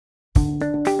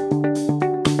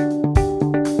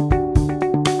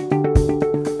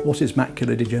What is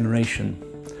macular degeneration?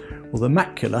 Well, the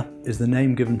macula is the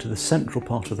name given to the central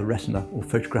part of the retina or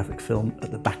photographic film at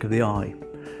the back of the eye.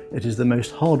 It is the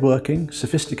most hard-working,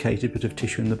 sophisticated bit of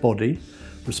tissue in the body,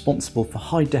 responsible for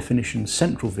high-definition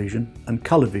central vision and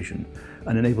colour vision,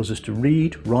 and enables us to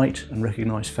read, write and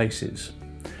recognise faces.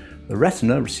 The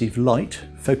retina receives light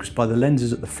focused by the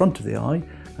lenses at the front of the eye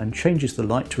and changes the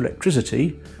light to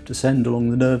electricity to send along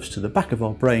the nerves to the back of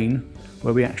our brain,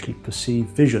 where we actually perceive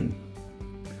vision.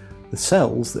 The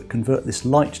cells that convert this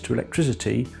light to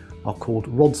electricity are called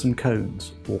rods and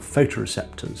cones, or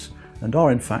photoreceptors, and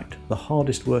are in fact the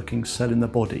hardest working cell in the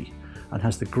body and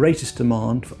has the greatest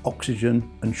demand for oxygen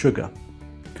and sugar.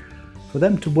 For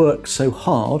them to work so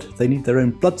hard, they need their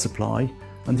own blood supply,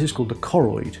 and this is called a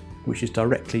choroid, which is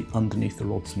directly underneath the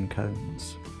rods and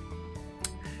cones.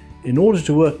 In order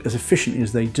to work as efficiently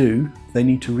as they do, they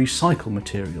need to recycle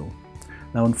material.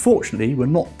 Now, unfortunately, we're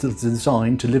not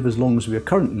designed to live as long as we are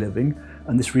currently living,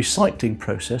 and this recycling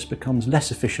process becomes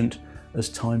less efficient as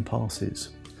time passes.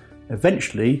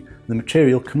 Eventually, the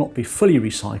material cannot be fully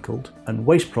recycled and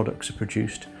waste products are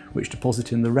produced which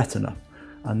deposit in the retina,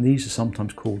 and these are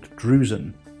sometimes called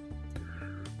drusen.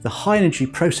 The high energy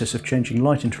process of changing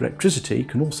light into electricity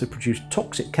can also produce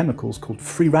toxic chemicals called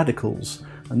free radicals,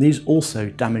 and these also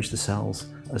damage the cells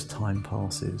as time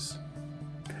passes.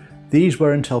 These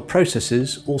wear and tear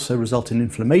processes also result in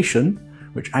inflammation,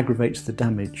 which aggravates the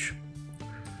damage.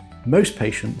 Most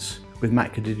patients with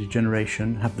macular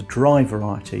degeneration have the dry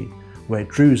variety, where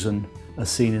drusen are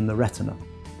seen in the retina,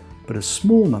 but a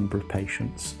small number of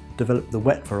patients develop the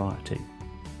wet variety.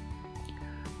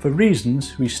 For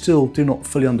reasons we still do not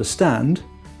fully understand,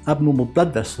 abnormal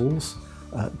blood vessels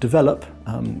develop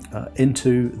from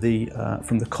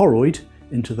the choroid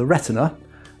into the retina,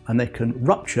 and they can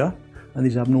rupture, and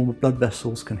these abnormal blood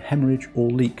vessels can hemorrhage or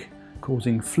leak,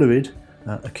 causing fluid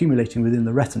accumulating within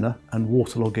the retina and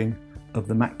waterlogging of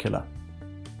the macula.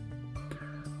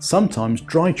 Sometimes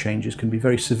dry changes can be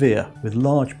very severe, with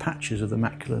large patches of the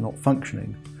macula not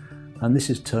functioning, and this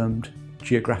is termed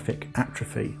geographic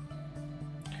atrophy.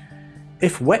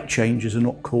 If wet changes are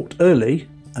not caught early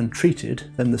and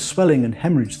treated, then the swelling and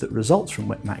hemorrhage that results from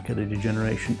wet macular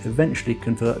degeneration eventually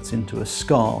converts into a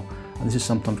scar, and this is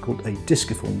sometimes called a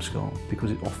disciform scar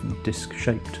because it's often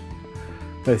disc-shaped.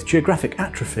 Both geographic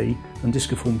atrophy and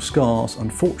disciform scars,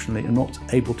 unfortunately, are not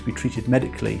able to be treated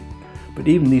medically, but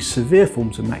even these severe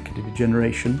forms of macular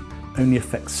degeneration only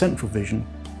affect central vision,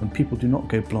 and people do not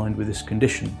go blind with this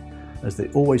condition, as they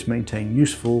always maintain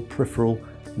useful peripheral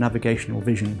navigational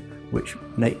vision, which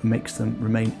makes them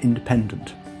remain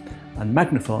independent. And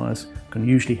magnifiers can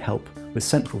usually help with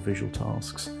central visual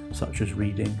tasks such as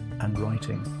reading and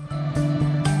writing.